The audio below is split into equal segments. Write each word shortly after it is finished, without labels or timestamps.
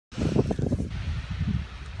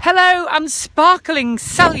Hello and sparkling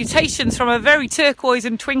salutations from a very turquoise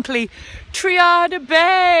and twinkly Trearddur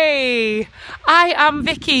Bay. I am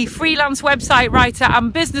Vicky, freelance website writer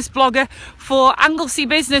and business blogger for Anglesey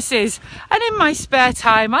businesses, and in my spare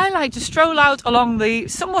time I like to stroll out along the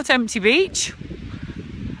somewhat empty beach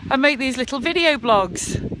and make these little video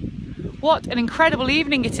blogs. What an incredible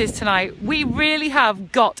evening it is tonight. We really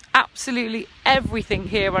have got absolutely everything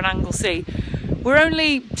here on Anglesey. We're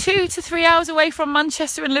only 2 to 3 hours away from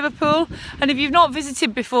Manchester and Liverpool, and if you've not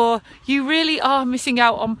visited before, you really are missing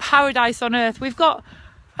out on paradise on earth. We've got,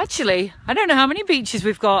 actually, I don't know how many beaches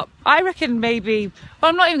we've got. I reckon maybe, well,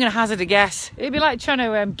 I'm not even going to hazard a guess. It'd be like trying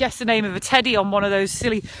to guess the name of a teddy on one of those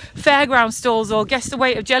silly fairground stalls, or guess the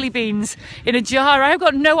weight of jelly beans in a jar. I've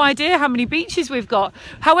got no idea how many beaches we've got.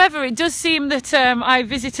 However, it does seem that I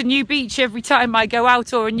visit a new beach every time I go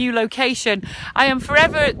out, or a new location. I am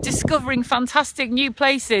forever discovering fantastic new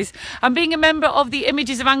places, and being a member of the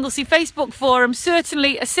Images of Anglesey Facebook forum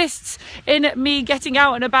certainly assists in me getting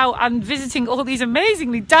out and about and visiting all these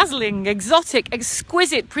amazingly dazzling, exotic,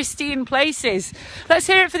 exquisite, pristine places. Let's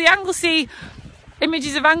hear it for the Anglesey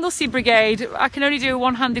Images of Anglesey Brigade. I can only do a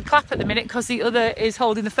one-handed clap at the minute because the other is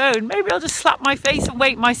holding the phone. Maybe I'll just slap my face and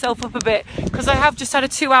wake myself up a bit, because I have just had a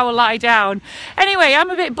 2-hour lie down. Anyway, I'm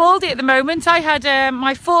a bit baldy at the moment. I had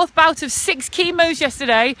my 4th bout of 6 chemos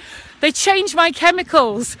yesterday. They changed my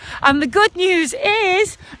chemicals, and the good news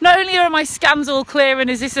is not only are my scans all clear and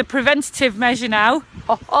is this a preventative measure now,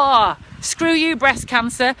 screw you breast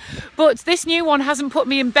cancer, but this new one hasn't put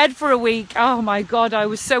me in bed for a week. Oh my god, I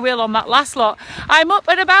was so ill on that last lot. I'm up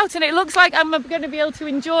and about, and it looks like I'm going to be able to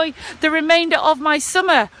enjoy the remainder of my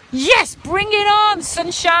summer. Yes, bring it on,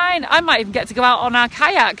 sunshine. I might even get to go out on our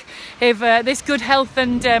kayak if this good health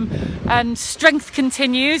and strength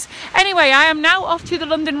continues. Anyway, I am now off to the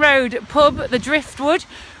London Road pub, the Driftwood,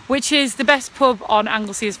 which is the best pub on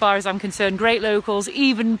Anglesey as far as I'm concerned. Great locals,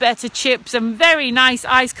 even better chips, and very nice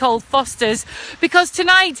ice cold Fosters, because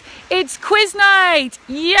tonight it's quiz night.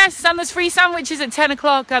 Yes, and there's free sandwiches at 10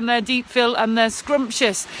 o'clock, and they're deep fill and they're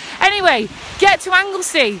scrumptious. Anyway, get to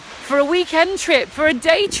Anglesey for a weekend trip, for a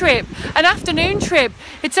day trip, an afternoon trip.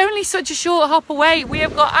 It's only such a short hop away. We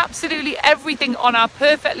have got absolutely everything on our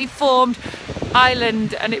perfectly formed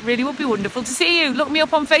island, and it really would be wonderful to see you. Look me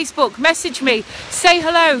up on Facebook, message me, say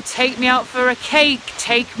hello, take me out for a cake,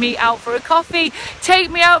 take me out for a coffee, take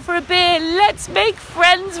me out for a beer. Let's make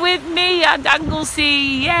friends with me and Anglesey.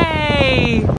 Yay!